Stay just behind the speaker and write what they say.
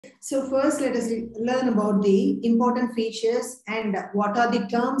So first, let us learn about the important features and what are the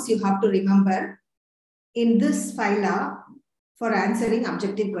terms you have to remember in this phyla for answering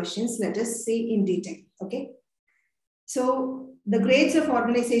objective questions. Let us see in detail. Okay. So the grades of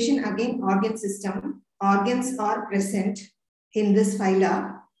organization, again, organ system. Organs are present in this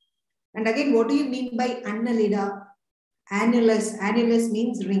phyla. And again, what do you mean by Annalida? Annulus. Annulus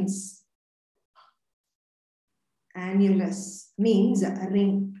means rings. Annulus means a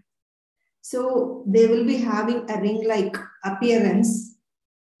ring. So they will be having a ring-like appearance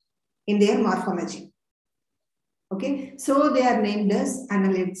in their morphology. Okay, so they are named as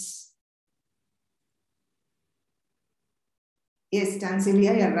annelids. Yes,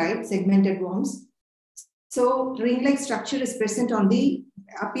 Tansilia, you're right, segmented worms. So ring-like structure is present on the,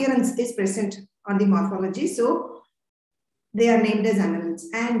 appearance is present on the morphology. So they are named as annelids.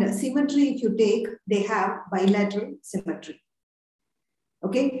 And symmetry, if you take, they have bilateral symmetry.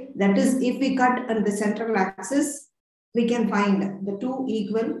 Okay, that is, if we cut on the central axis, we can find the two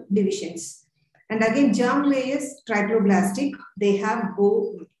equal divisions. And again, germ layers, triploblastic, they have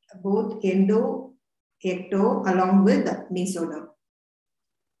both endo, ecto, along with mesoderm.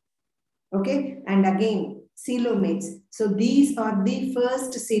 Okay, and again, coelomates. So these are the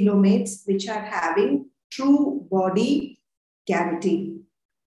first coelomates which are having true body cavity.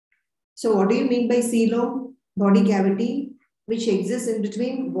 So what do you mean by coelom? Body cavity, which exists in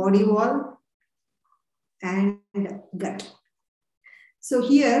between body wall and gut. So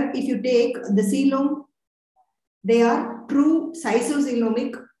here, if you take the coelom, they are true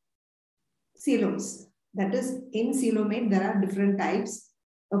schizocoelomic coeloms. That is, in coelomate, there are different types.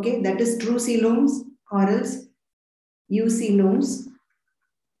 Okay, that is true coeloms or else eucoeloms.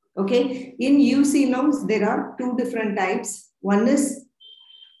 Okay, in eucoeloms, there are two different types. One is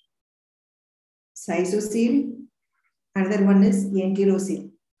schizocele, another one is enterocele.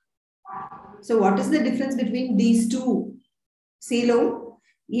 So what is the difference between these two? Coelom,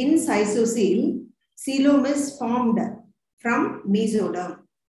 in schizocele, coelom is formed from mesoderm.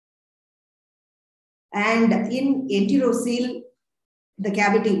 And in enterocele, the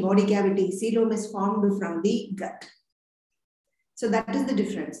cavity, body cavity, coelom is formed from the gut. So that is the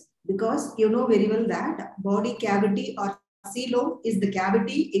difference, because you know very well that body cavity or coelom is the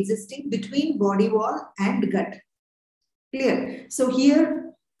cavity existing between body wall and gut. Clear? So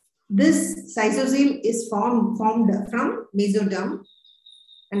here, this schizocele is formed from mesoderm,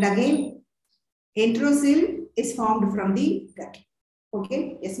 and again, enterocele is formed from the gut.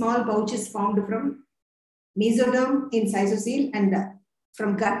 Okay, a small pouch is formed from mesoderm in schizocele and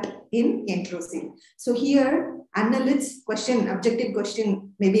from gut in enterocele. So here, annelids question, objective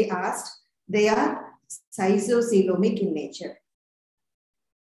question may be asked. They are schizocoelomic in nature.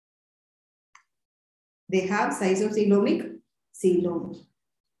 They have schizocoelomic coelom.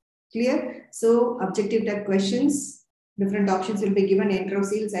 Clear? So objective type questions, different options will be given: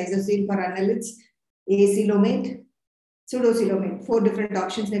 enterocele, schizocele for annelids, acoelomate, pseudocoelomate. 4 different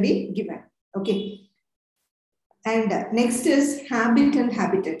options may be given. Okay. And next is habit and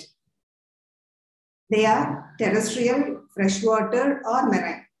habitat. They are terrestrial, freshwater, or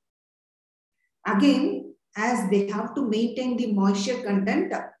marine. Again, as they have to maintain the moisture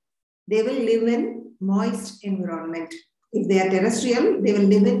content, they will live in moist environment. If they are terrestrial, they will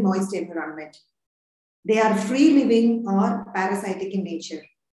live in moist environment. They are free living or parasitic in nature.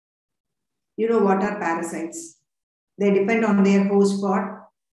 You know what are parasites? They depend on their host for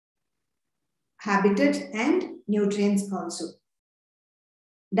habitat and nutrients also.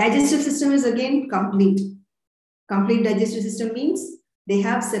 Digestive system is again complete. Complete digestive system means they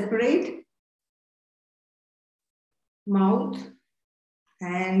have separate mouth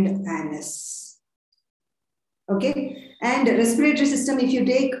and anus. Okay, and respiratory system, if you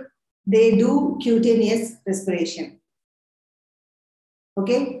take, they do cutaneous respiration.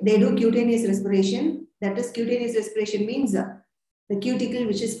 Okay, they do cutaneous respiration. That is, cutaneous respiration means the cuticle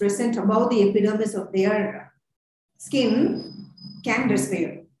which is present above the epidermis of their skin can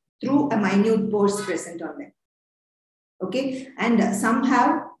respire through a minute pores present on them. Okay, and some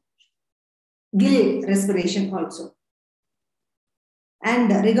have gill respiration also.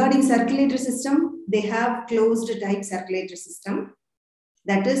 And regarding circulatory system, they have closed type circulatory system.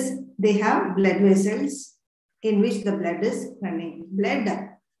 That is, they have blood vessels in which the blood is running. Blood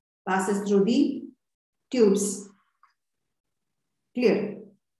passes through the tubes. Clear?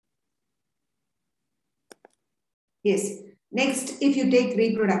 Yes. Next, if you take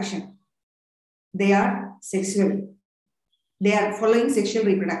reproduction, they are sexual. They are following sexual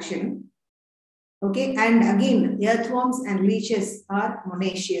reproduction. Okay, and again, earthworms and leeches are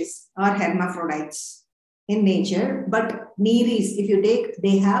monoecious or hermaphrodites in nature, but Nereis, if you take,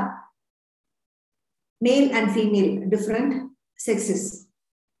 they have male and female, different sexes.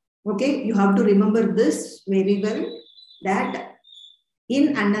 Okay, you have to remember this very well, that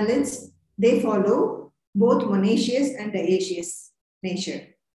in annelids, they follow both monoecious and dioecious nature.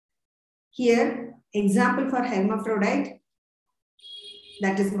 Here, example for hermaphrodite,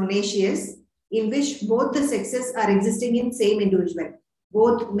 that is monoecious, in which both the sexes are existing in same individual.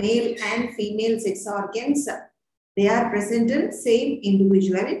 Both male and female sex organs, they are present in same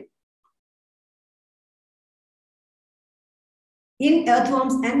individual. In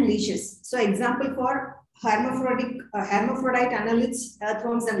earthworms and leeches. So example for hermaphrodite annelids,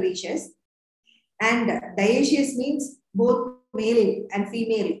 earthworms and leeches. And dioecious means both male and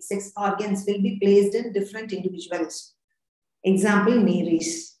female sex organs will be placed in different individuals. Example,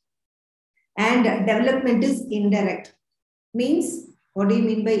 Nereis. And development is indirect. Means, what do you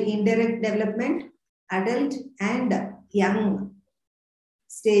mean by indirect development? Adult and young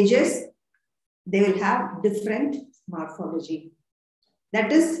stages, they will have different morphology.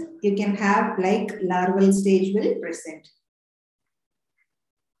 That is, you can have like larval stage will present.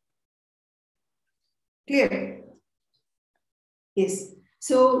 Clear? Yes.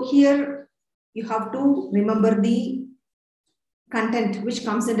 So here you have to remember the content which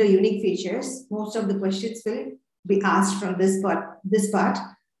comes under unique features. Most of the questions will be asked from this part.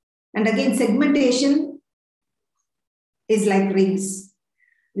 And again, segmentation is like rings.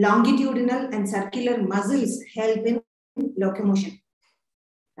 Longitudinal and circular muscles help in locomotion.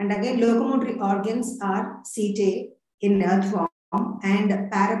 And again, locomotory organs are setae in earthworm and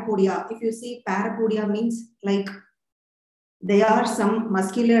parapodia. If you see, parapodia means like there are some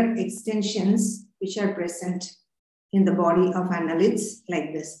muscular extensions which are present in the body of annelids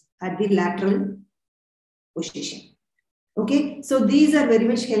like this at the lateral position. Okay, so these are very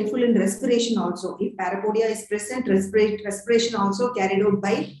much helpful in respiration also. If parapodia is present, respiration also carried out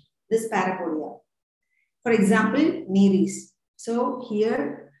by this parapodia. For example, Nereis. So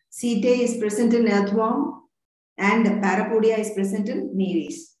here, setae is present in earthworm and parapodia is present in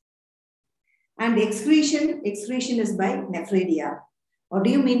Nereis. And excretion is by nephridia. What do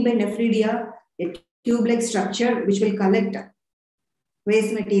you mean by nephridia? A tube-like structure which will collect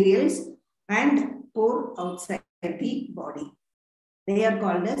waste materials and pour outside the body. They are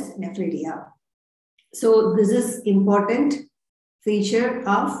called as nephridia. So this is important feature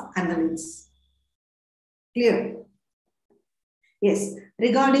of annelids. Clear? Yes.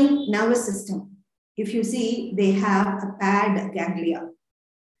 Regarding nervous system, if you see, they have a paired ganglia.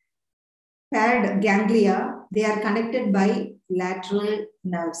 Paired ganglia, they are connected by lateral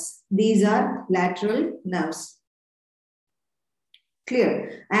nerves. These are lateral nerves.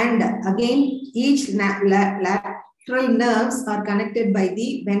 Clear? And again, each lateral nerves are connected by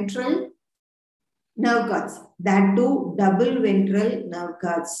the ventral nerve cords. That too, double ventral nerve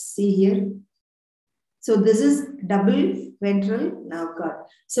cords. See here. So this is double ventral nerve cord.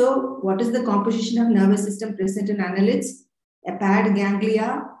 So what is the composition of nervous system present in annelids? A paired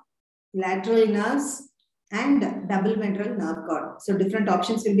ganglia, lateral nerves, and double ventral nerve cord. So different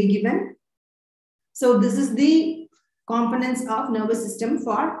options will be given. So this is the components of nervous system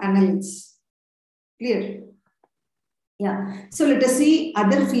for annelids. Clear? Yeah. So let us see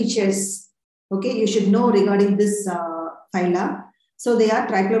other features. Okay, you should know regarding this phyla. So they are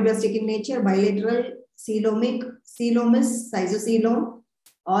triploblastic in nature, bilateral, coelomic, coelomous, schizocoelom.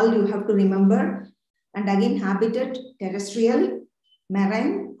 All you have to remember. And again, habitat, terrestrial,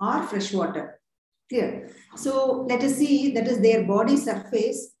 marine, or freshwater. Clear? So let us see, that is their body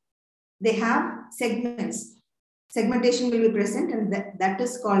surface. They have segments. Segmentation will be present, and that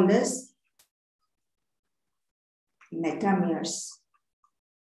is called as metameres.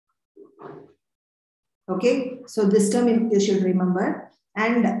 Okay, so this term you should remember.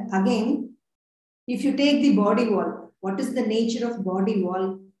 And again, if you take the body wall, what is the nature of body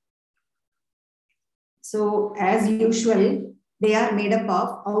wall? So as usual, they are made up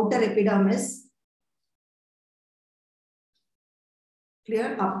of outer epidermis.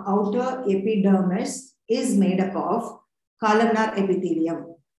 Clear? Outer epidermis is made up of columnar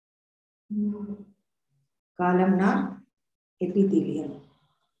epithelium. Columnar epithelium.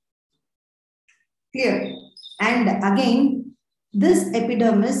 Clear? And again, this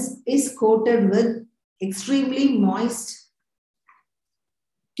epidermis is coated with extremely moist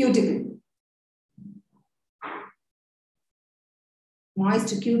cuticle.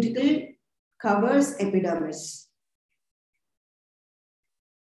 Moist cuticle covers epidermis.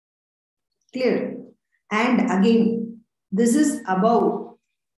 Clear? And again, this is above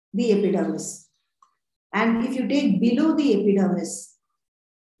the epidermis. And if you take below the epidermis,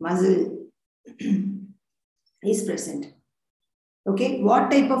 muscle, is present. Okay,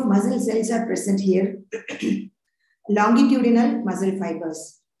 what type of muscle cells are present here? Longitudinal muscle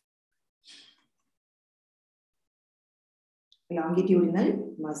fibers.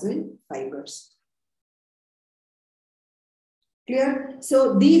 Longitudinal muscle fibers. Clear?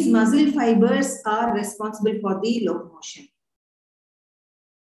 So these muscle fibers are responsible for the locomotion.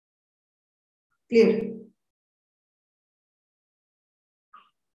 Clear?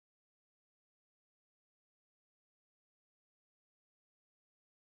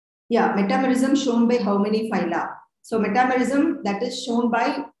 Yeah, metamerism shown by how many phyla? So metamerism that is shown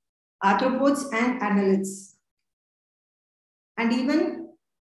by arthropods and annelids. And even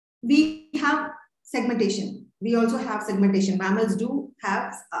we have segmentation. We also have segmentation. Mammals do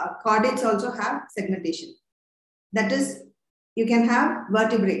have, chordates also have segmentation. That is, you can have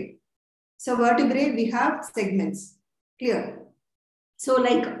vertebrae. So vertebrae, we have segments. Clear? So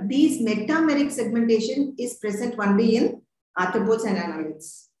like these metameric segmentation is present only in arthropods and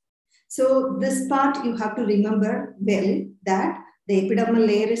annelids. So this part you have to remember well, that the epidermal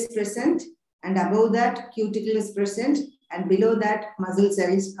layer is present, and above that cuticle is present, and below that muscle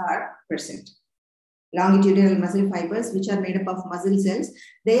cells are present. Longitudinal muscle fibers, which are made up of muscle cells,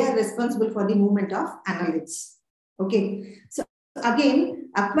 they are responsible for the movement of annelids. Okay. So again,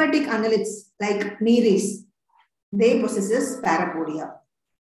 aquatic annelids like nereis, they possess parapodia.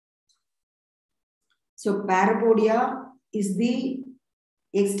 So parapodia is the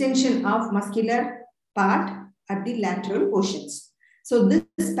extension of muscular part at the lateral portions. So this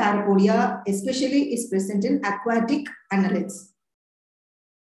parapodia especially is present in aquatic annelids.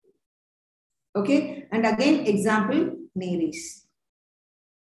 Okay, and again example nereis.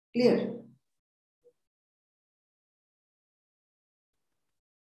 Clear?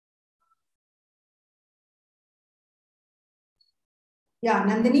 Yeah,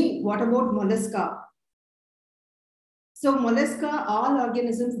 Nandini, what about mollusca? So mollusca, all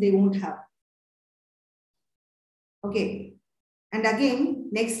organisms they won't have. Okay, and again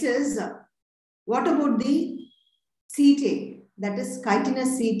next is what about the setae? That is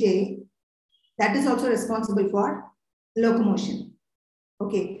chitinous setae. That is also responsible for locomotion.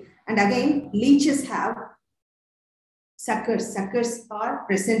 Okay, and again leeches have suckers. Suckers are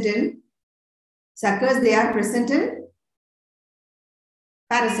present in they are present in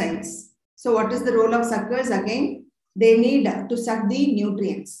parasites. So what is the role of suckers? Again, they need to suck the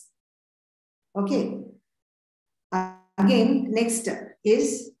nutrients. Okay. Again, next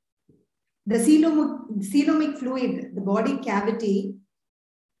is the coelomic fluid, the body cavity.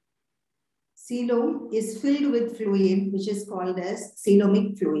 Coelom is filled with fluid, which is called as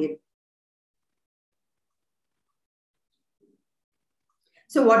coelomic fluid.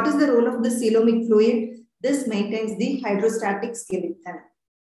 So what is the role of the coelomic fluid? This maintains the hydrostatic skeleton.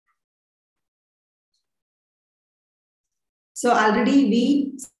 So already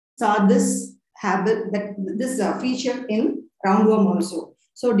we saw this habit, this feature in roundworm also.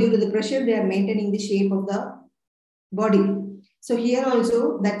 So due to the pressure, they are maintaining the shape of the body. So here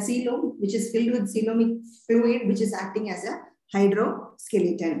also that coelom, which is filled with coelomic fluid, which is acting as a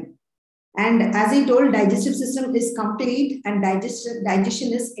hydroskeleton. And as I told, digestive system is complete and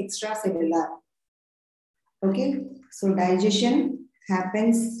digestion is extracellular. Okay, so digestion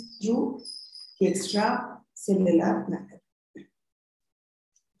happens through extracellular method.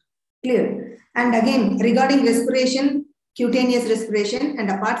 Clear? And again, regarding respiration, cutaneous respiration,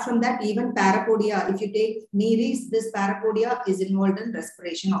 and apart from that, even parapodia, if you take nereis, this parapodia is involved in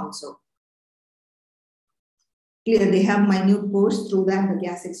respiration also. Clear? They have minute pores, through that the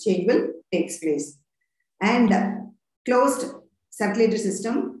gas exchange will take place. And closed circulatory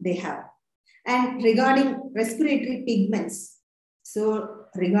system they have. And regarding respiratory pigments, so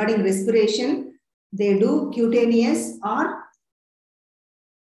regarding respiration, they do cutaneous or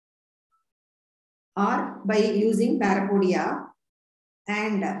by using parapodia.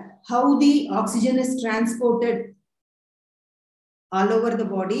 And how the oxygen is transported all over the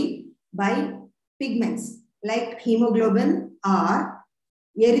body by pigments like hemoglobin or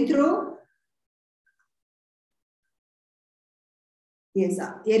erythrocyorin.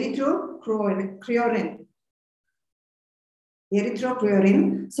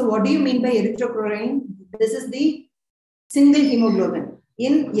 Erythrocyorin. So what do you mean by erythrocyorin? This is the single hemoglobin.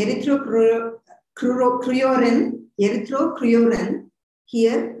 In erythrocyorin,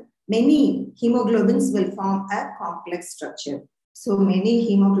 here many hemoglobins will form a complex structure. So many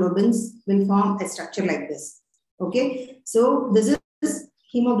hemoglobins will form a structure like this. Okay, so this is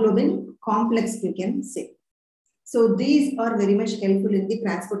hemoglobin complex, we can say. So these are very much helpful in the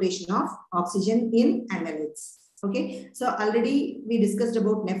transportation of oxygen in annelids. Okay, so already we discussed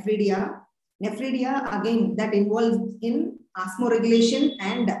about nephridia. Nephridia, again, that involves in osmoregulation,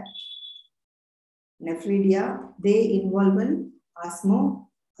 and Nephridia, they involve in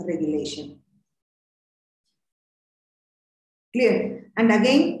osmoregulation. Clear? And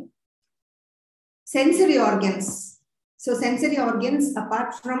again, sensory organs. So sensory organs,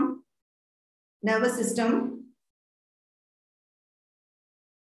 apart from nervous system,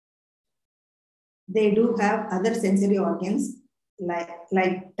 they do have other sensory organs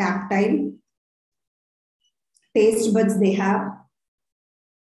like tactile, taste buds they have,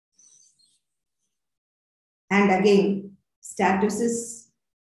 and again, statocysts,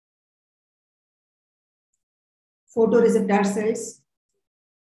 photoreceptor cells.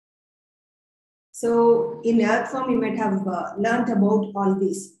 So in earth form, you might have learnt about all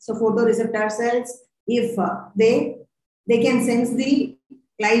these. So photoreceptor cells, if they can sense the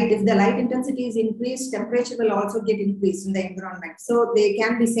light, if the light intensity is increased, temperature will also get increased in the environment. So they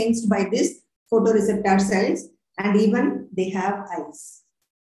can be sensed by this photoreceptor cells, and even they have eyes.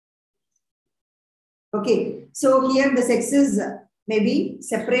 Okay, so here the sexes may be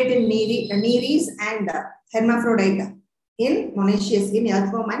separate in Nereis and hermaphrodite in monoecious, in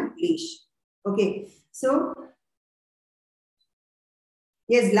earthworm and leash. Okay, so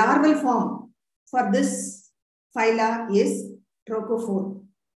yes, larval form for this phyla is trochophore.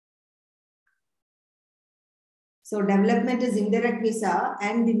 So development is indirect visa,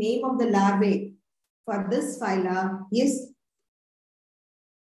 and the name of the larvae for this phyla is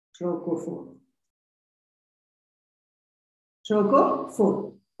trochophore.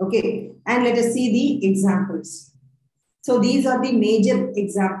 Trochophore. Okay, and let us see the examples. So these are the major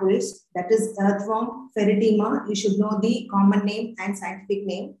examples, that is earthworm, Ferritima, you should know the common name and scientific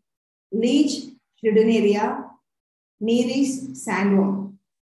name, leech, Hydroneria, Nereis, sandworm.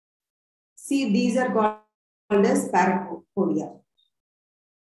 See, these are called as parapodia.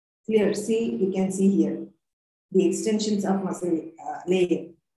 Clear, see, you can see here the extensions of muscle layer.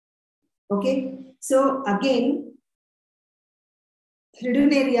 Okay, so again,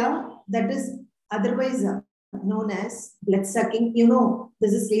 Hydroneria, that is otherwise known as blood sucking, you know,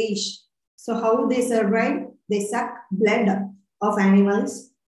 this is leash. So how they survive? They suck blood of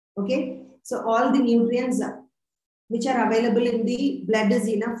animals. Okay, so all the nutrients which are available in the blood is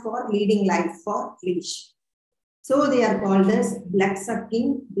enough for leading life for leash. So they are called as blood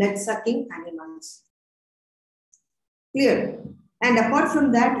sucking animals. Clear? And apart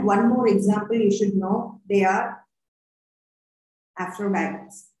from that, one more example you should know, they are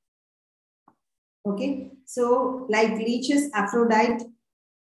Aphrodites. Okay, so like leeches, Aphrodite,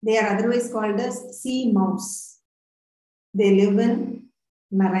 they are otherwise called as sea mouse. They live in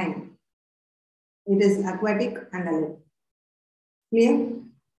marine. It is aquatic annelid. Clear?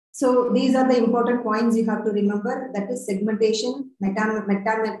 So these are the important points you have to remember. That is segmentation,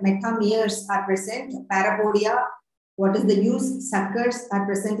 metameres are present, parapodia, what is the use? Suckers are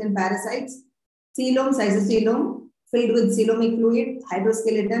present in parasites. Coelom, cystocoelom, filled with coelomic fluid,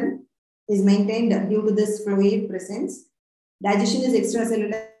 hydroskeleton is maintained due to this fluid presence. Digestion is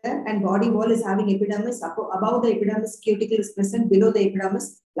extracellular, and body wall is having epidermis. Above the epidermis, cuticle is present. Below the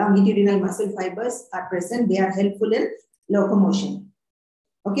epidermis, longitudinal muscle fibers are present. They are helpful in locomotion.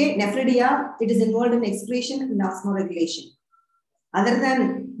 Okay, Nephridia, it is involved in excretion and osmoregulation. Other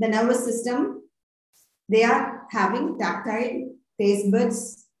than the nervous system, they are having tactile, taste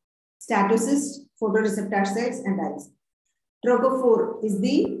buds, statocysts, photoreceptor cells, and eyes. Trochophore is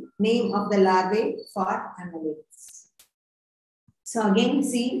the name of the larvae for annelids. So again,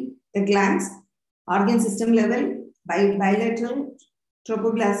 see the glands, organ system level, bilateral,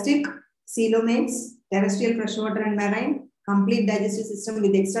 tropoblastic, coelomates, terrestrial, freshwater and marine, complete digestive system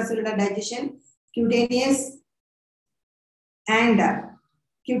with extracellular digestion, cutaneous and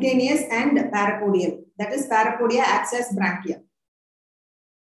parapodial. That is, parapodia acts as branchia.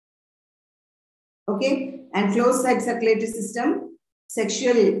 Okay, and closed-side circulatory system,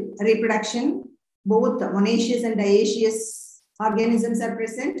 sexual reproduction, both monoecious and dioecious organisms are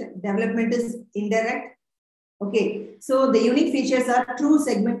present. Development is indirect. Okay, so the unique features are true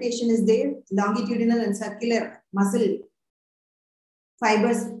segmentation is there, longitudinal and circular muscle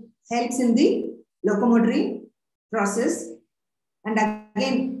fibers helps in the locomotory process. And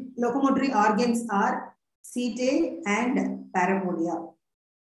again, locomotory organs are setae and parapodia.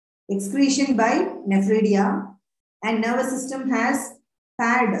 Excretion by nephridia, and nervous system has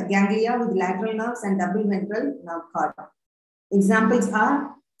paired ganglia with lateral nerves and double ventral nerve cord. Examples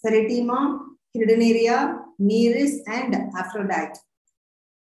are Ferritima, Hydroneria, Nereis, and Aphrodite.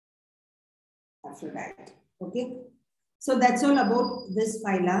 Okay. So that's all about this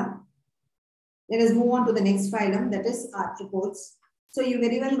phyla. Let us move on to the next phylum, that is arthropods. So you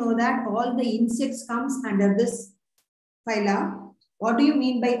very well know that all the insects comes under this phyla. What do you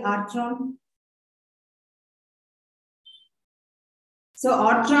mean by arthron? So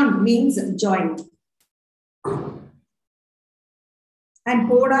arthron means joint. And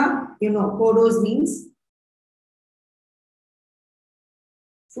poda, you know, podos means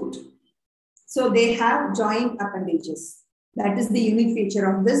foot. So they have joint appendages. That is the unique feature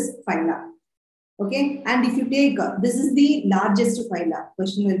of this phyla. Okay, and if you take, this is the largest phyla,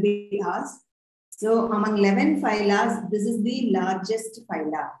 question will be asked. So among 11 phyla, this is the largest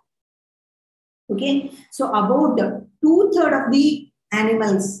phyla. Okay, so about 2/3 of the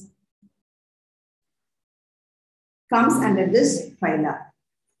animals comes under this phyla.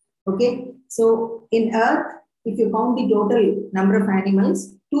 Okay, so in Earth, if you count the total number of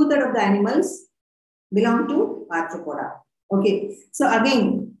animals, 2/3 of the animals belong to Arthropoda. Okay, so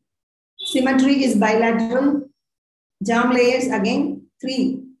again, symmetry is bilateral. Germ layers, again,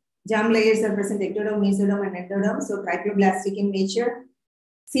 3 germ layers are present: ectoderm, mesoderm, and endoderm. So triploblastic in nature.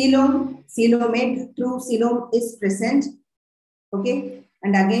 Coelom, coelomate, true coelom is present. Okay,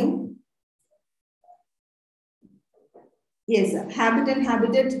 and again, yes,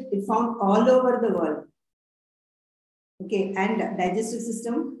 habitat is found all over the world. Okay, and digestive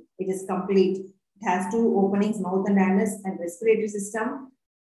system, it is complete. It has 2 openings, mouth and anus, and respiratory system.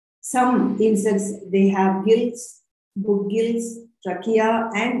 Some insects, they have gills, book gills, trachea,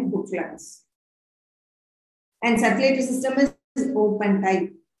 and book lungs. And circulatory system is open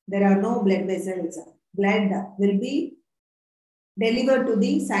type. There are no blood vessels. Blood will be delivered to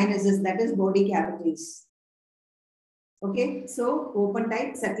the sinuses, that is body cavities. Okay, so open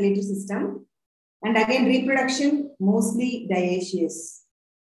type circulatory system. And again, reproduction, mostly dioecious.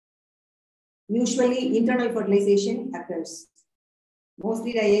 Usually internal fertilization occurs.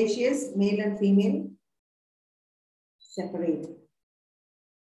 Mostly dioecious, male and female separate.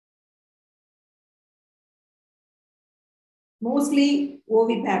 Mostly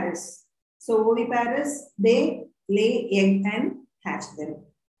oviparous. So oviparous, they lay egg and hatch them.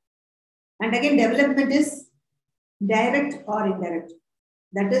 And again, development is direct or indirect.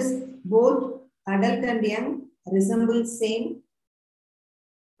 That is, both adult and young resemble same.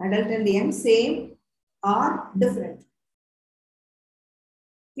 Adult and young same or different.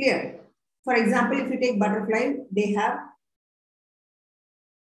 Clear? For example, if you take butterfly, they have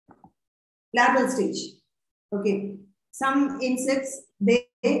larval stage. Okay. Some insects, they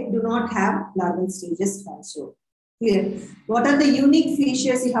do not have larval stages also. Clear? What are the unique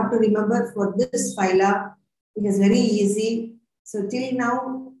features you have to remember for this phyla? It is very easy. So till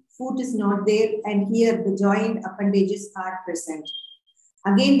now, foot is not there, and here the joint appendages are present.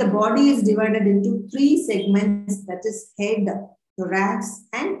 Again, the body is divided into 3 segments, that is head, thorax,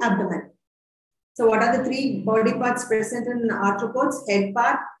 and abdomen. So what are the 3 body parts present in arthropods? Head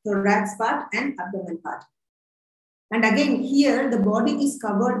part, thorax part, and abdomen part. And again, here the body is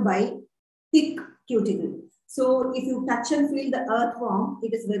covered by thick cuticle. So if you touch and feel the earthworm,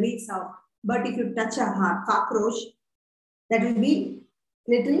 it is very soft. But if you touch a cockroach, that will be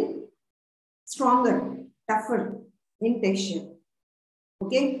little stronger, tougher in texture.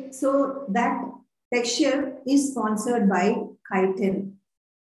 Okay, so that texture is sponsored by chitin.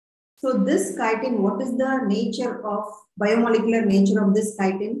 So this chitin, what is the nature of, biomolecular nature of this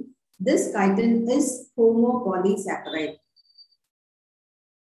chitin? This chitin is homopolysaccharide.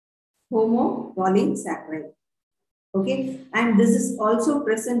 Homopolysaccharide. Okay, and this is also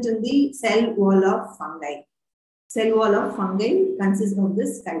present in the cell wall of fungi. Cell wall of fungi consists of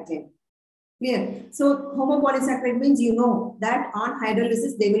this chitin. Clear? So homopolysaccharide means, you know that on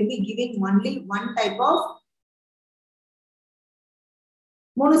hydrolysis they will be giving only one type of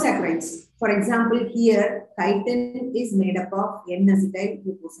monosaccharides. For example, here chitin is made up of N-acetyl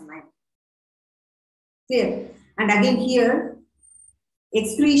glucosamine. Clear? And again here,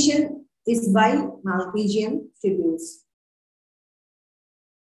 excretion is by Malpighian tubules.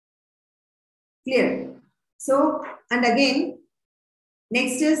 Clear? So, and again,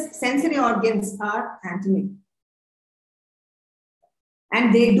 next is sensory organs are anatomy.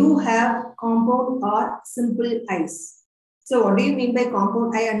 And they do have compound or simple eyes. So what do you mean by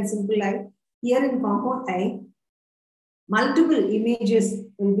compound eye and simple eye? Here in compound eye, multiple images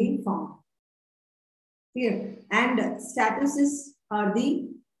will be found. Clear? And statuses are the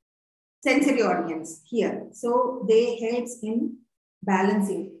sensory organs here. So they help in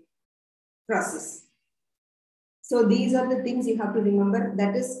balancing process. So these are the things you have to remember.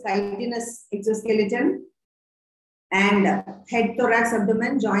 That is chitinous exoskeleton and head, thorax,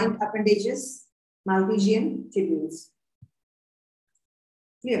 abdomen, joint appendages, Malpighian tubules.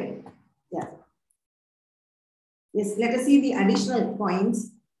 Clear? Yeah. Yes, let us see the additional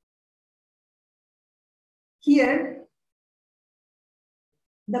points. Here,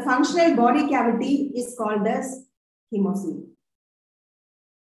 the functional body cavity is called as hemocoel.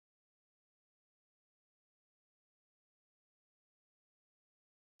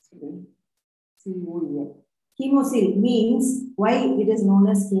 Hemocoel means why it is known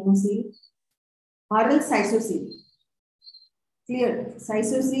as hemocoel or else cytosol. Clear?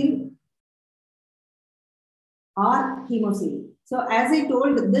 Cytosol or hemocoel. So as I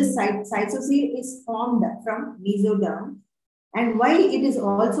told, this cytosol is formed from mesoderm. And why it is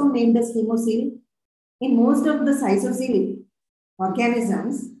also named as hemocoel? In most of the cytosol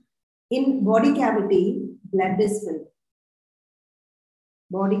organisms, in body cavity, blood is filled.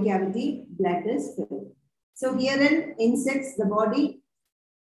 Body cavity, blood is filled. So here in insects, the body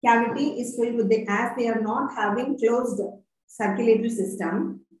cavity is filled with the, as they are not having closed circulatory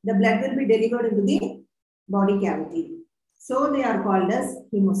system, the blood will be delivered into the body cavity. So they are called as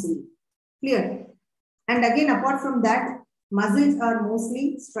hemocoel. Clear? And again, apart from that, muscles are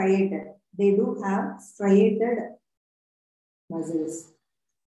mostly striated. They do have striated muscles.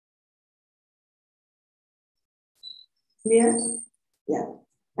 Clear? Yeah.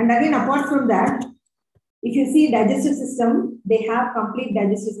 And again, apart from that, if you see digestive system, they have complete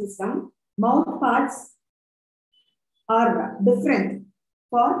digestive system. Mouth parts are different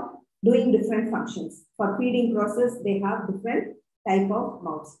for doing different functions. For feeding process, they have different type of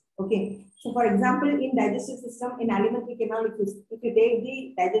mouths. Okay. So for example, in digestive system, in alimentary canal, if you take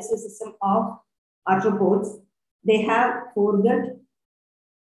the digestive system of arthropods, they have foregut,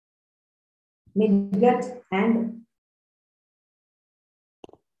 midgut, and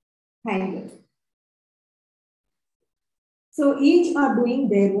hindgut. So each are doing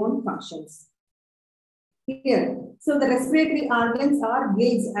their own functions. Here, so the respiratory organs are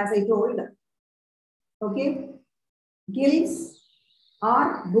gills, as I told. Okay, gills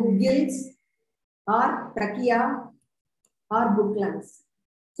or book gills or trachea or book lungs.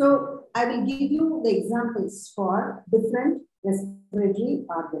 So I will give you the examples for different respiratory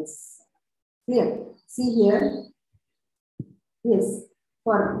organs. Here, see here. Yes,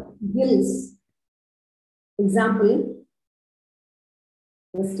 for gills, example,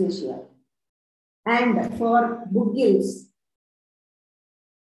 Westacea. And for book gills,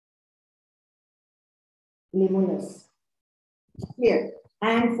 Limulus. Clear.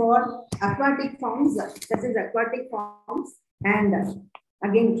 And for aquatic forms, that is aquatic forms, and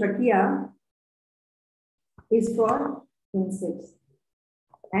again trachea is for insects,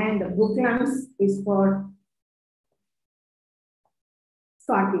 and book lungs is for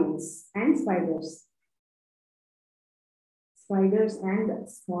scorpions and spiders. Spiders and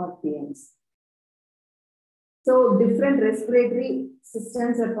scorpions. So different respiratory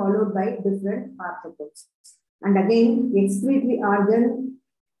systems are followed by different arthropods. And again, excretory organ,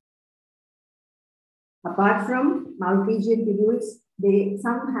 apart from Malpighian tubules,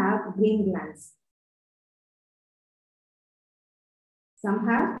 some have green glands. Some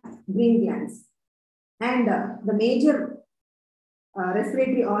have green glands. And the major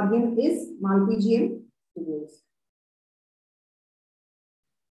respiratory organ is Malpighian tubules.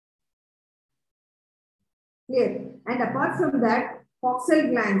 Clear. And apart from that, coxal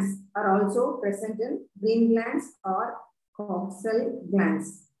glands are also present in green glands or coxal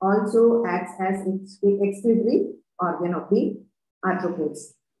glands. Also acts as excretory organ of the arthropods.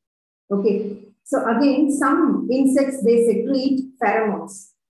 Okay. So again, some insects, they secrete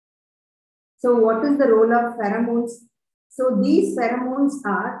pheromones. So what is the role of pheromones? So these pheromones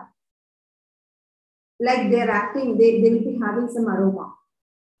are like they're acting, they will be having some aroma.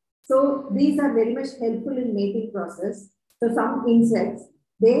 So these are very much helpful in mating process. So some insects,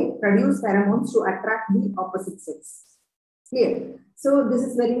 they produce pheromones to attract the opposite sex. Clear? So this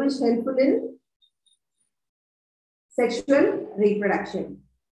is very much helpful in sexual reproduction.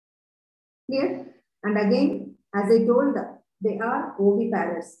 Clear? And again, as I told, they are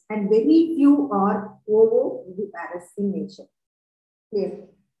oviparous and very few are ovoviparous in nature. Clear?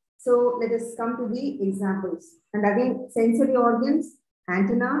 So let us come to the examples. And again, sensory organs,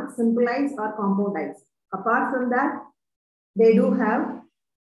 antenna, simple eyes or compound eyes. Apart from that, they do have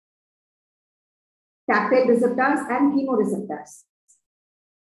tactile receptors and chemoreceptors.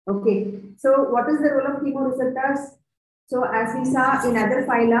 Okay, so what is the role of chemoreceptors? So as we saw in other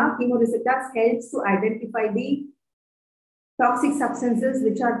phyla, chemoreceptors helps to identify the toxic substances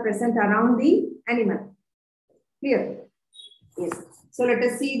which are present around the animal. Clear? Yes. So let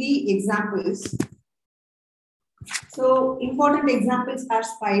us see the examples. So important examples are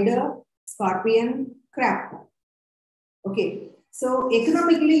spider, scorpion, crab. Okay. So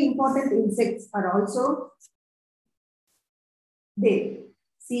economically important insects are also There.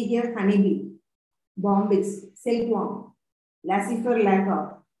 See here, honeybee, bombyx, silkworm, lassifer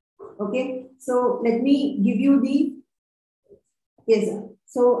lacquer. Okay, so let me give you the, yes,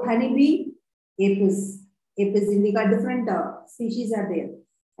 so honeybee, apis indica, different species are there.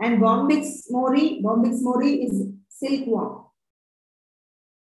 And bombyx mori is silkworm.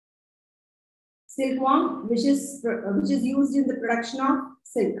 Silkworm, which is used in the production of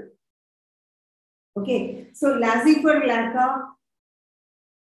silk. Okay, so lassifer lacquer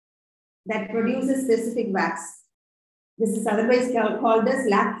that produces specific wax. This is otherwise called as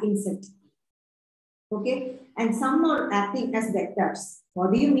lac insect. Okay, and some are acting as vectors.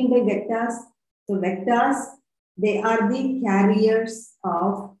 What do you mean by vectors? So vectors, they are the carriers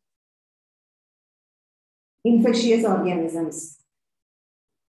of infectious organisms.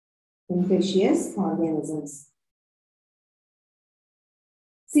 Infectious organisms.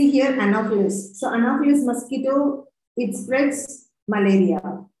 See here, Anopheles. So Anopheles mosquito, it spreads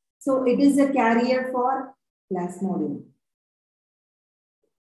malaria. So it is a carrier for Plasmodium.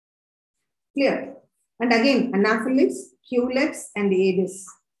 Clear? And again, Anopheles, Culex, and Aedes.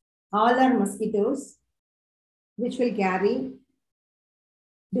 All are mosquitoes which will carry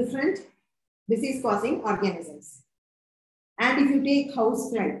different disease-causing organisms. And if you take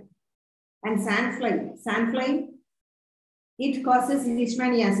housefly and sandfly, it causes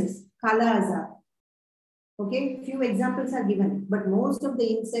leishmaniasis, kala azar. Okay, few examples are given, but most of the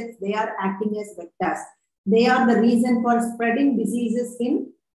insects, they are acting as vectors. They are the reason for spreading diseases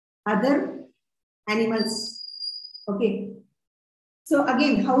in other animals. Okay, so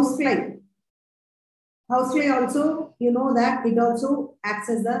again, housefly. Housefly also, you know that it also acts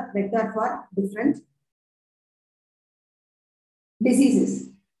as the vector for different diseases.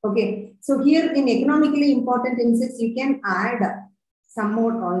 Okay, so here in economically important insects, you can add some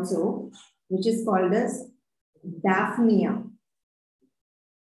more also, which is called as Daphnia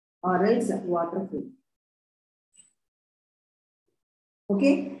or else waterfly.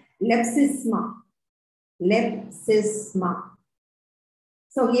 Okay, Lepsisma.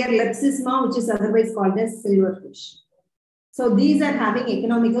 So here Lepsisma, which is otherwise called as silverfish. So these are having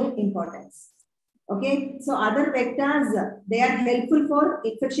economical importance. Okay, so other vectors, they are helpful for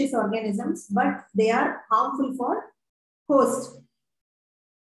infectious organisms, but they are harmful for host.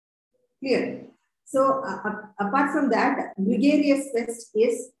 Clear? So apart from that, gregarious pest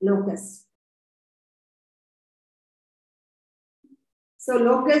is locust. So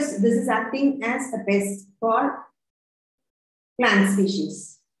locust, this is acting as a pest for plant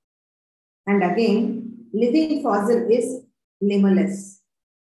species. And again, living fossil is limulus.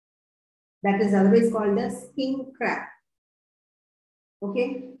 That is otherwise called as king crab.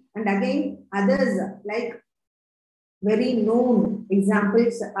 Okay, and again, others like very known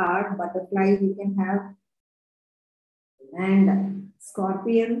examples are butterfly, you can have, and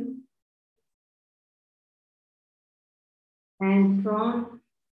scorpion, and prawn.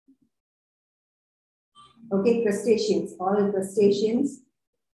 Okay, crustaceans, all crustaceans.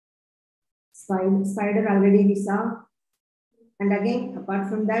 Spider already we saw. And again, apart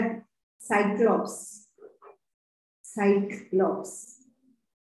from that, Cyclops.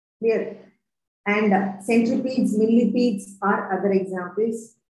 Here. And centipedes, millipedes are other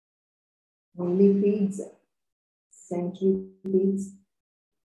examples. Millipedes, centipedes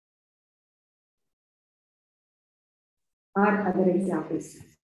are other examples.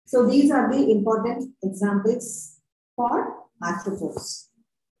 So these are the important examples for arthropods.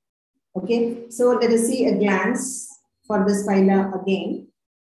 Okay, so let us see a glance for this phyla again.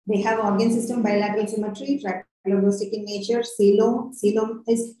 They have organ system, bilateral symmetry, tracheoblastic in nature, coelom. Coelom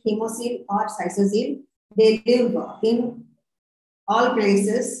is hemocoel or cysocoel. They live in all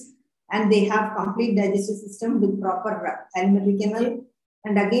places and they have complete digestive system with proper alimentary canal.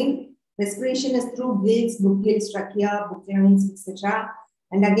 And again, respiration is through gills, book gills, trachea, book lines, etc.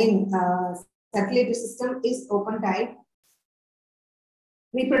 And again, circulatory system is open type.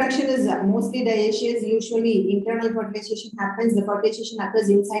 Reproduction is mostly dioecious. Usually, internal fertilization happens. The fertilization occurs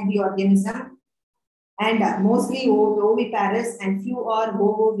inside the organism, and mostly oviparous, and few are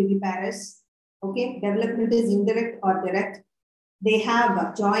ovoviviparous. Okay, development is indirect or direct. They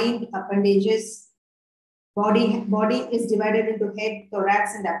have joint appendages. Body is divided into head,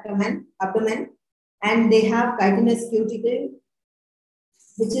 thorax, and abdomen, and they have chitinous cuticle,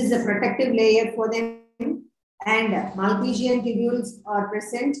 which is a protective layer for them. And Malpighian tubules are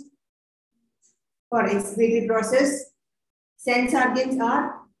present for excretory process. Sense organs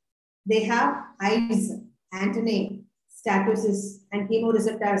are, they have eyes, antennae, statosis, and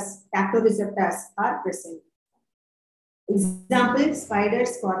chemoreceptors, tactoreceptors are present. Example, spider,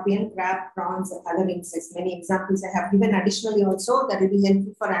 scorpion, crab, prawns, other insects. Many examples I have given additionally also that will be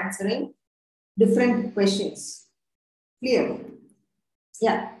helpful for answering different questions. Clear?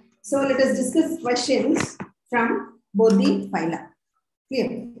 Yeah. So let us discuss questions from both the phyla.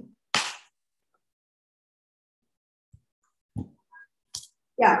 Clear?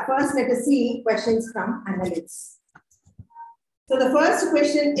 Yeah, first let us see questions from annelids. So the first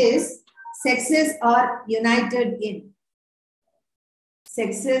question is, sexes are united in.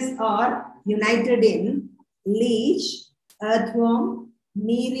 Sexes are united in leech, earthworm,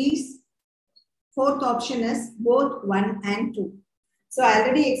 nereis. Fourth option is both 1 and 2. So I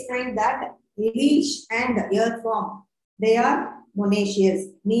already explained that leech and earthworm, they are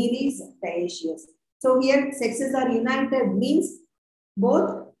monoecious, nereis dioecious. So here sexes are united means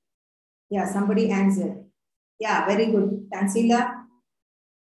both. Yeah, somebody answered. Yeah, very good. Tansila.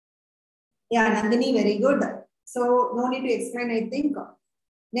 Yeah, Nandini, very good. So no need to explain, I think.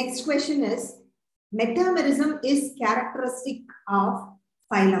 Next question is, metamerism is characteristic of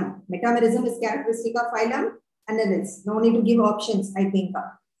phylum. Metamerism is characteristic of phylum annelids. No need to give options, I think.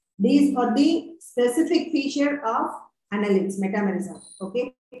 These are the specific feature of annelids, metamerism.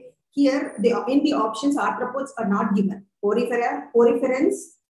 Okay. Here, in the options, arthropods are not given. Poriferans,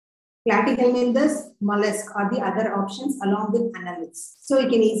 platyhelminthes, mollusk are the other options along with annelids. So you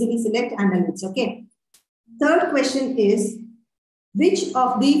can easily select annelids. Okay. Third question is, which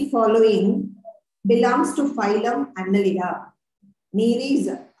of the following belongs to phylum Annelida? Nereis,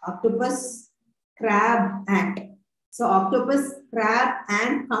 octopus, crab, ant. So octopus, crab,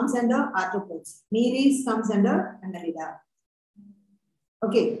 ant comes under arthropods. Nereis comes under Annelida.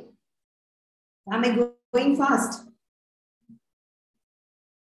 Okay. Am I going fast?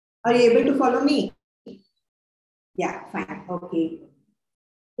 Are you able to follow me? Yeah, fine. Okay.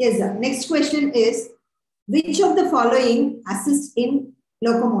 Yes, sir. Next question is, which of the following assist in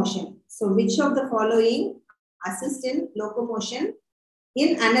locomotion? So which of the following assist in locomotion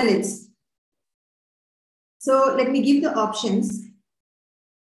in annelids? So let me give the options.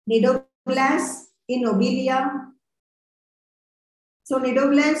 Nidoblasts in Obelia. So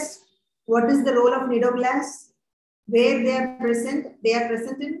nidoblasts, what is the role of nidoblasts? Where they are present? They are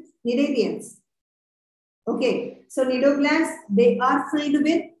present in nidarians. Okay, so nidoblasts, they are filled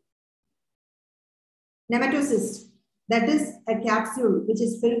with nematocyst. That is a capsule which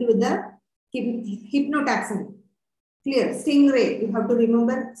is filled with the hypnotaxin. Clear? Stingray. You have to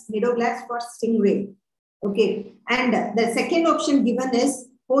remember nidoblasts for stingray. Okay. And the second option given is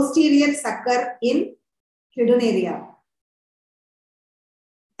posterior sucker in Hydroneria.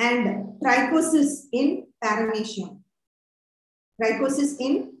 And trichosis in Paramecium. Trichosis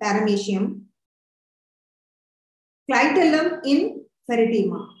in Paramecium. Clitellum in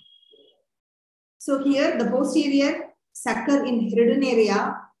Ferritema. So here the posterior sucker in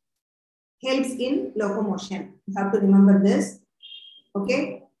Hydroneria helps in locomotion. You have to remember this.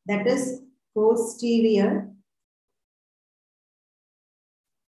 Okay. That is posterior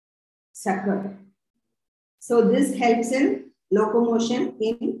sucker. So this helps in locomotion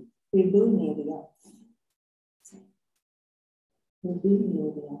in Hydroneria.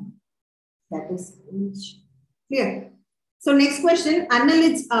 That is clear. So next question,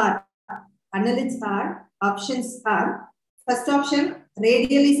 annelids are options are, first option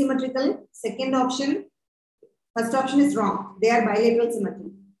radially symmetrical, second option, first option is wrong, they are bilateral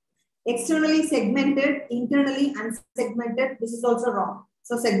symmetry. Externally segmented, internally unsegmented, this is also wrong.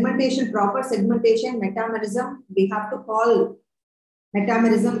 So segmentation, proper segmentation, metamerism, we have to call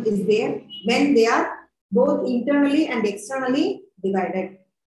metamerism is there when they are both internally and externally divided.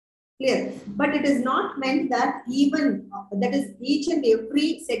 Clear? But it is not meant that even, that is each and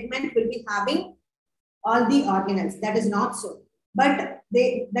every segment will be having all the organelles. That is not so. But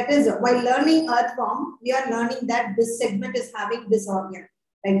that is while learning earthworm, we are learning that this segment is having this organ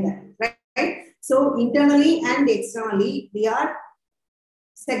like that, right? So internally and externally, we are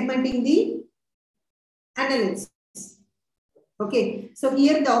segmenting the annelids. Okay, so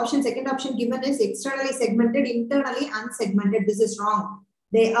here the option, second option given is externally segmented, internally unsegmented. This is wrong.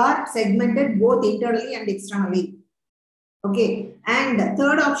 They are segmented both internally and externally. Okay, and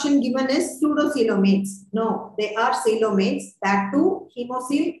third option given is pseudocoelomates. No, they are coelomates. That too,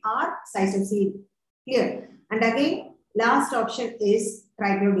 hemocele or cystocele. Clear? And again, last option is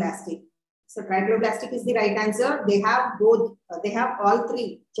triploblastic. So triploblastic is the right answer. They have both. They have all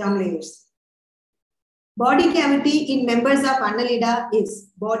three germ layers. Body cavity in members of Annelida is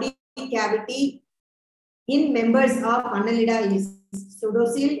body cavity in members of Annelida is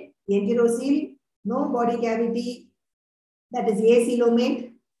pseudocele, enterocele, no body cavity, that is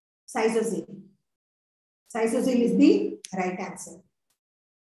acoelomate, cystocele. So isocele is the right answer.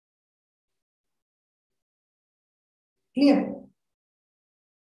 Clear?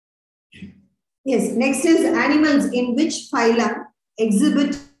 Yes. Next is animals in which phylum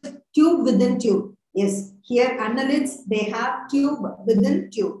exhibit tube within tube. Yes. Here annelids, they have tube within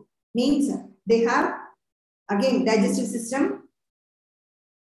tube. Means they have again digestive system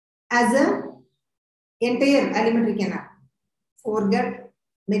as a entire alimentary canal. Foregut,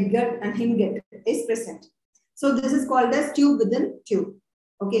 midgut, and hindgut is present. So this is called as tube within tube.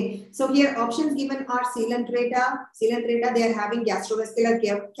 Okay. So here options given are coelenterata. Coelenterata, they are having gastrovascular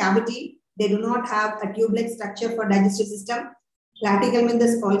cavity. They do not have a tube-like structure for digestive system.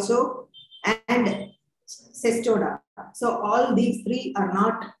 Platyhelminthes also, and Cestoda. So all these three are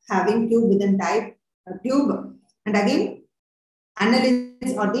not having tube within tube. And again,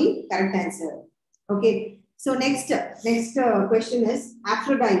 annelids are the correct answer. Okay. So next question is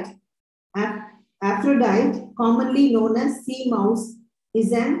Aphrodite. Aphrodite, commonly known as sea mouse,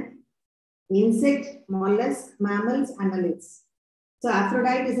 is an insect, mollusk, mammals, annelids. So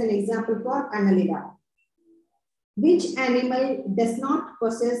Aphrodite is an example for Annelida. Which animal does not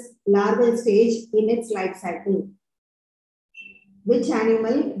possess larval stage in its life cycle? Which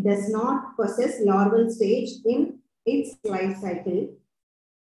animal does not possess larval stage in its life cycle?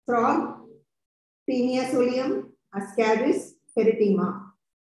 Frog, Peniasolium, Ascaris, Peritima.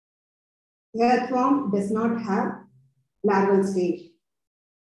 Earthworm does not have larval stage.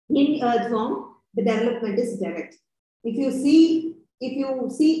 In earthworm, the development is direct. If you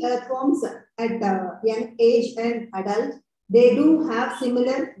see earthworms at young age and adult, they do have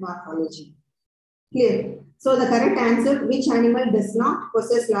similar morphology. Clear? So the correct answer, which animal does not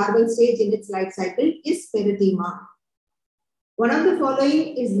possess larval stage in its life cycle, is Peritima. One of the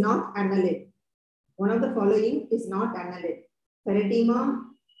following is not annelid. One of the following is not annelid. Peritima,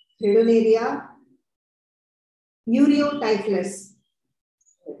 Hydroneria, Ureotyphus.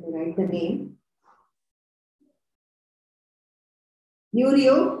 Let me write the name.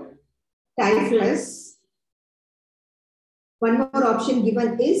 Ureotyphus. One more option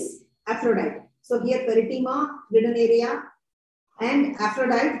given is Aphrodite. So here Peritima, Hydroneria, and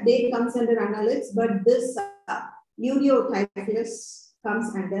Aphrodite, they comes under annelids, but this Ureotyphus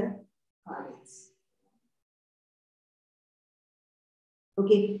comes under annelids.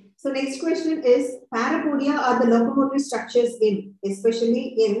 Okay, so next question is Parapodia are the locomotive structures in,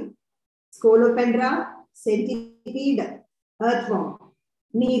 especially in Scolopendra, Centipede, Earthworm,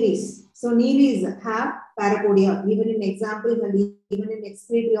 Nereis. So Nereis have Parapodia. Even in examples and even in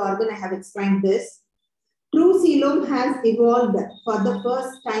excretory organ, I have explained this. True coelom has evolved for the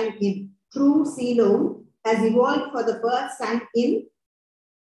first time in. True coelom has evolved for the first time in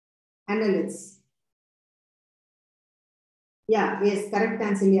annelids. Yeah, yes, correct,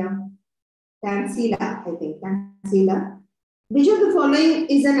 Tansila. Tansila, I think. Tansila. Which of the following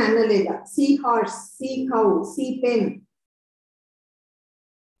is an annelida? Sea horse, sea cow, sea pen.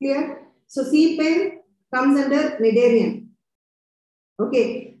 Clear? So sea pen comes under Cnidarian.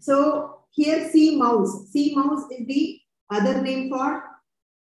 Okay, so here sea mouse. Sea mouse is the other name for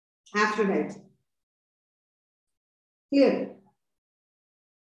Aphrodite. Clear?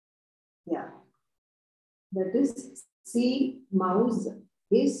 Yeah. That is sea mouse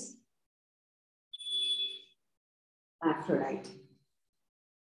is Aphrodite.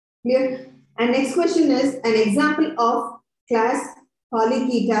 Clear? And next question is an example of class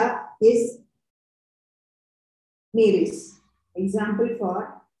Polychaeta is Nereis. Example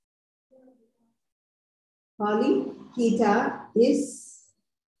for Polychaeta is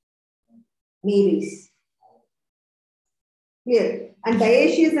Nereis. Clear? And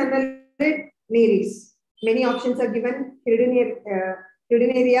dioecious annelid Nereis. Many options are given.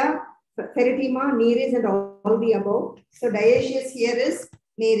 Hydroneria, Peritima, Nereis, and all the above. So dioecious here is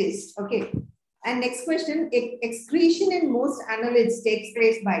Nereis. Okay. And next question, excretion in most annelids takes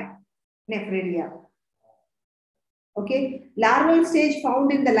place by Nephridia. Okay. Larval stage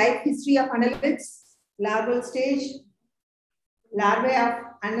found in the life history of annelids. Larval stage, larvae of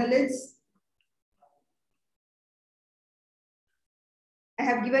annelids. I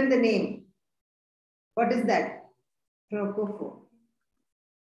have given the name. What is that? Tropopho.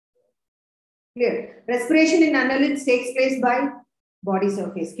 Clear. Respiration in annelids takes place by body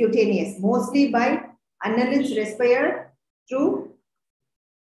surface, cutaneous. Mostly by annelids respire through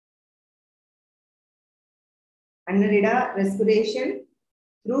Annelida respiration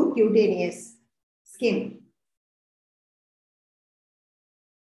through cutaneous skin.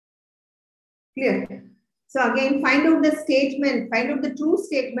 Clear. So again, find out the statement, find out the true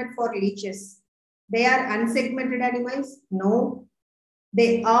statement for leeches. They are unsegmented animals? No.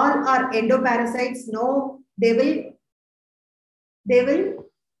 They all are endoparasites? No. they will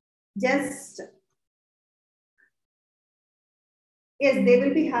just, yes, they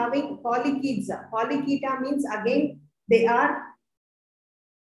will be having polychaeta. Polychaeta means again, they are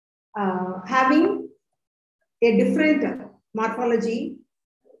having a different morphology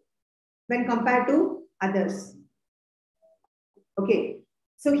when compared to others. Okay.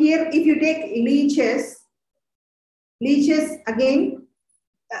 So here, if you take leeches again,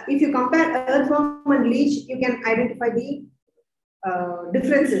 if you compare earthworm and leech, you can identify the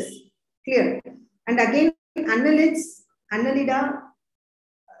differences. Clear. And again, Annalida,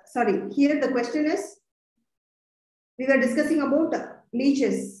 sorry, here the question is, we were discussing about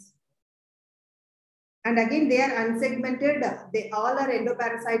leeches. And again, they are unsegmented. They all are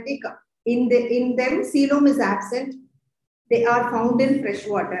endoparasitic. In them, phylum is absent. They are found in fresh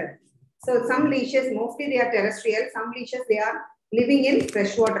water. So some leeches, mostly they are terrestrial. Some leeches, they are living in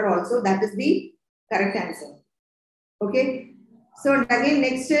fresh water also. That is the correct answer. Okay. So again,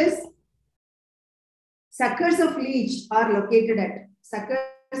 next is suckers of leech are located at.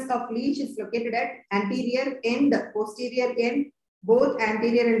 Suckers of leech is located at anterior end, posterior end, both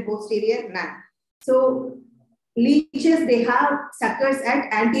anterior and posterior, none. So leeches, they have suckers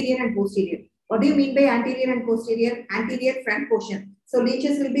at anterior and posterior. What do you mean by anterior and posterior? Anterior front portion. So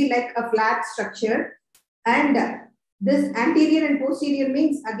leeches will be like a flat structure, and this anterior and posterior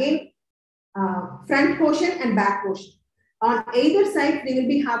means again front portion and back portion. On either side, they will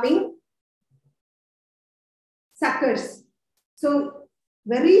be having suckers. So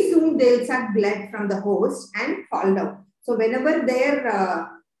very soon they will suck blood from the host and fall down. So whenever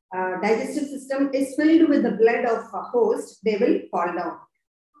their digestive system is filled with the blood of a host, they will fall down.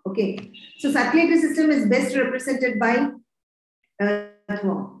 Okay. So circulatory system is best represented by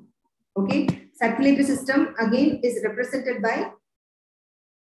earthworm. Okay. Circulatory system again is represented by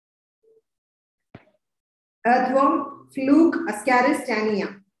earthworm, fluke, ascaris,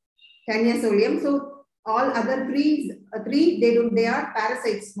 tania solium. So all other three they are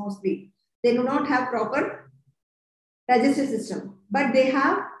parasites mostly. They do not have proper digestive system, but they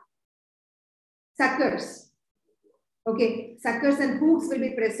have suckers. Okay, suckers and hooks will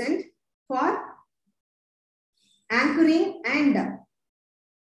be present for anchoring and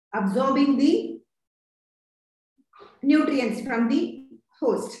absorbing the nutrients from the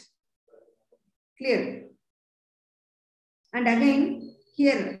host. Clear? And again,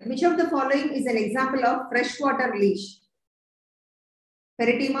 here, which of the following is an example of freshwater leech?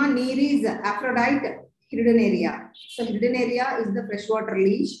 Peritima, Nereis, Aphrodite, Hirudinaria. So Hirudinaria is the freshwater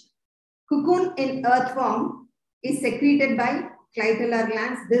leech. Cocoon in earthworm is secreted by clitellar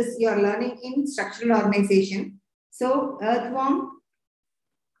glands. This you are learning in structural organization. So earthworm,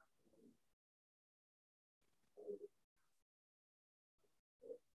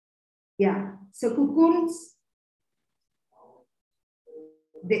 yeah. So cocoons,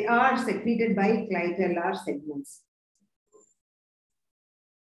 they are secreted by clitellar segments.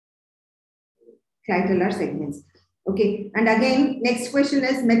 Clitellar segments. Okay. And again, next question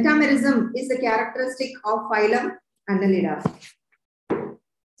is metamerism is the characteristic of phylum Annalida.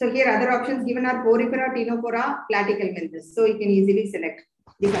 So here other options given are Porifera, Ctenophora, Platyhelminthes. So you can easily select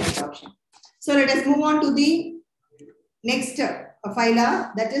the correct option. So let us move on to the next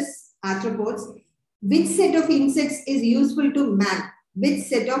phyla, that is arthropods. Which set of insects is useful to man? Which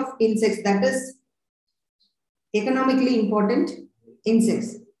set of insects, that is economically important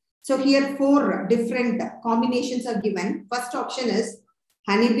insects? So here 4 different combinations are given. First option is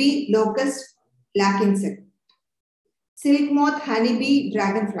honeybee, locust, lac insect. Silk moth, honeybee,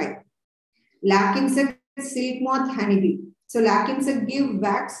 dragonfly. Lac insect, silk moth, honeybee. So lac insect gives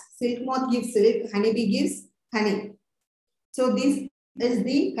wax, silk moth gives silk, honeybee gives honey. So this is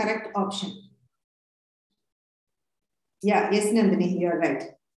the correct option. Yeah, yes, Nandini, you are right.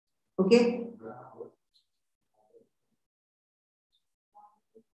 Okay.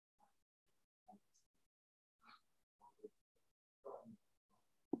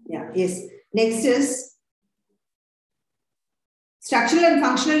 Yeah, yes. Next is structural and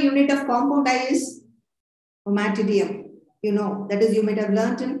functional unit of compound eye is omatidium. You know, that is, you might have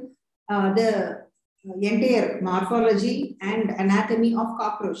learned in the entire morphology and anatomy of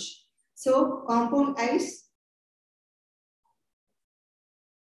cockroach. So compound eyes,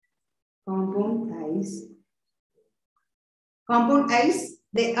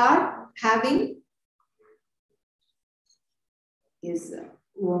 they are having is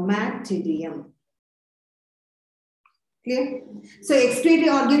omatidium. Clear? So excretory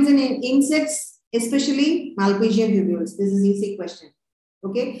organs in insects, especially Malpighian tubules. This is easy question.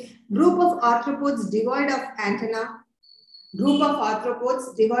 Okay. Group of arthropods devoid of antenna. group of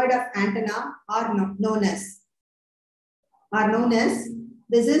arthropods devoid of antenna are known as,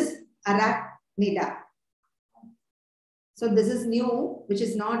 this is Arachnida. So this is new, which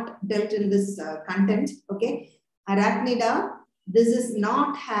is not dealt in this content. Okay, Arachnida, this is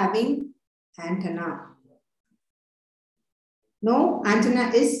not having antenna. No antenna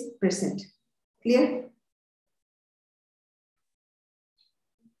is present. Clear?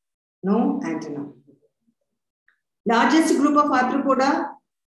 No antenna. Largest group of arthropoda,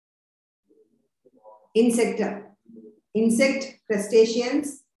 insecta. Insect,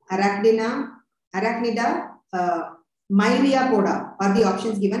 crustaceans, arachnida, myriapoda are the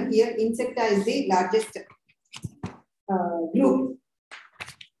options given here. Insecta is the largest group.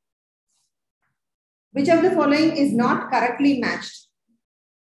 Which of the following is not correctly matched?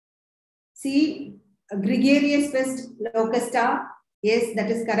 C. Gregarious pest, locusta. Yes,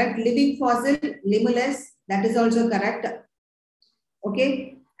 that is correct. Living fossil, limulus. That is also correct.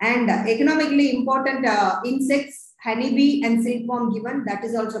 Okay. And economically important insects, honeybee and silkworm given. That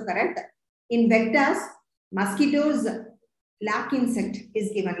is also correct. In vectors, mosquitoes, lac insect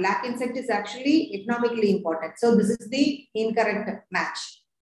is given. Lac insect is actually economically important. So this is the incorrect match.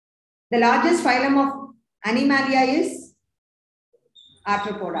 The largest phylum of Animalia is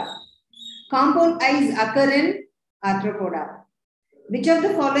Arthropoda. Compound eyes occur in Arthropoda. Which of the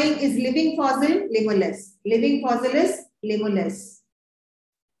following is living fossil? Limulus. Living fossil is Limulus.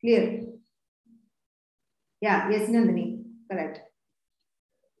 Clear? Yeah, yes, Nandini. Correct.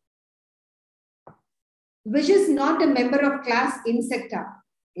 Which is not a member of class Insecta?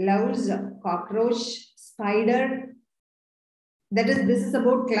 Louse, cockroach, spider. That is, this is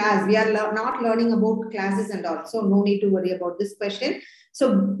about class. We are not learning about classes and all. So no need to worry about this question.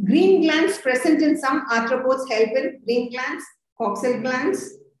 So green glands present in some arthropods help in green glands, coxal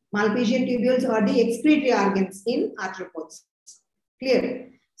glands, Malpighian tubules are the excretory organs in arthropods.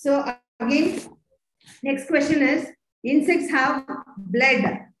 Clear? So again, next question is, insects have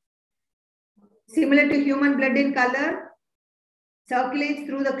blood similar to human blood in color, circulates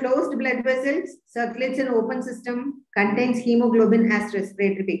through the closed blood vessels, circulates in open system, contains hemoglobin as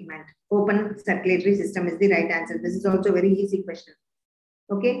respiratory pigment. Open circulatory system is the right answer. This is also a very easy question.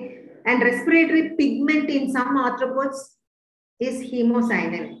 Okay. And respiratory pigment in some arthropods is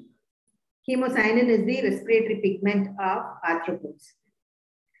hemocyanin. Hemocyanin is the respiratory pigment of arthropods.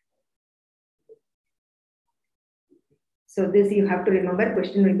 So this you have to remember,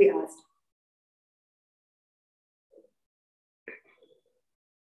 question will be asked.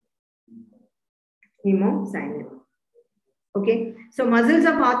 Hemocyanin. Okay. So muscles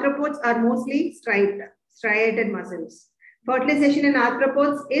of arthropods are mostly striated muscles. Fertilization in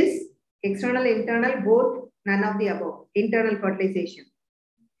arthropods is external, internal, both, none of the above. Internal fertilization.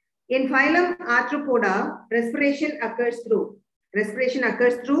 In phylum Arthropoda, respiration occurs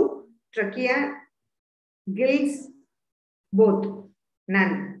through trachea, gills, both,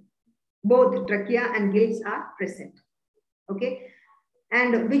 none. Both trachea and gills are present. Okay.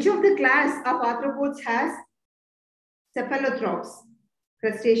 And which of the class of arthropods has cephalothrops?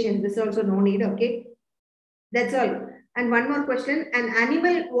 Crustaceans. This also no need. Okay. That's all. And one more question. An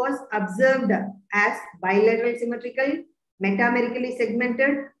animal was observed as bilateral symmetrical, metamerically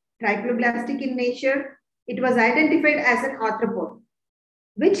segmented, triploblastic in nature. It was identified as an arthropod.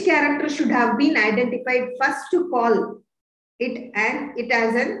 Which character should have been identified first to call it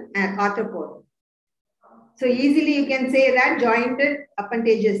as an arthropod? So easily you can say that jointed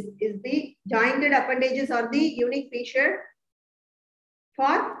appendages are the unique feature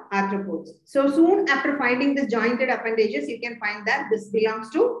for arthropods. So soon after finding this jointed appendages, you can find that this belongs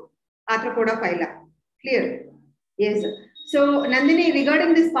to Arthropoda phyla. Clear? Yes. So Nandini,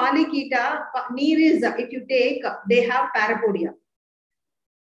 regarding this Polychaeta, Nereis, if you take, they have parapodia.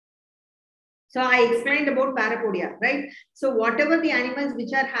 So I explained about parapodia, right? So whatever the animals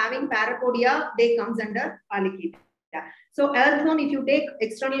which are having parapodia, they comes under Polychaeta. So earthworm, if you take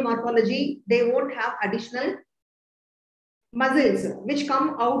external morphology, they won't have additional muscles which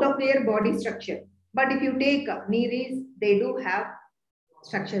come out of their body structure. But if you take Nereis, they do have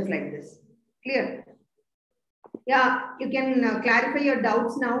structures like this. Clear? Yeah, you can clarify your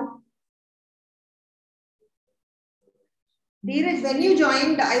doubts now. Dheeraj, when you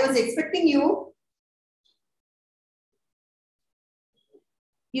joined, I was expecting you.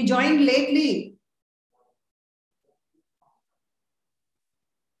 You joined lately.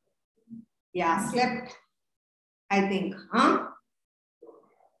 Yeah, slept, I think. Huh?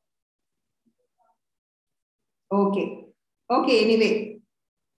 Okay. Okay, anyway.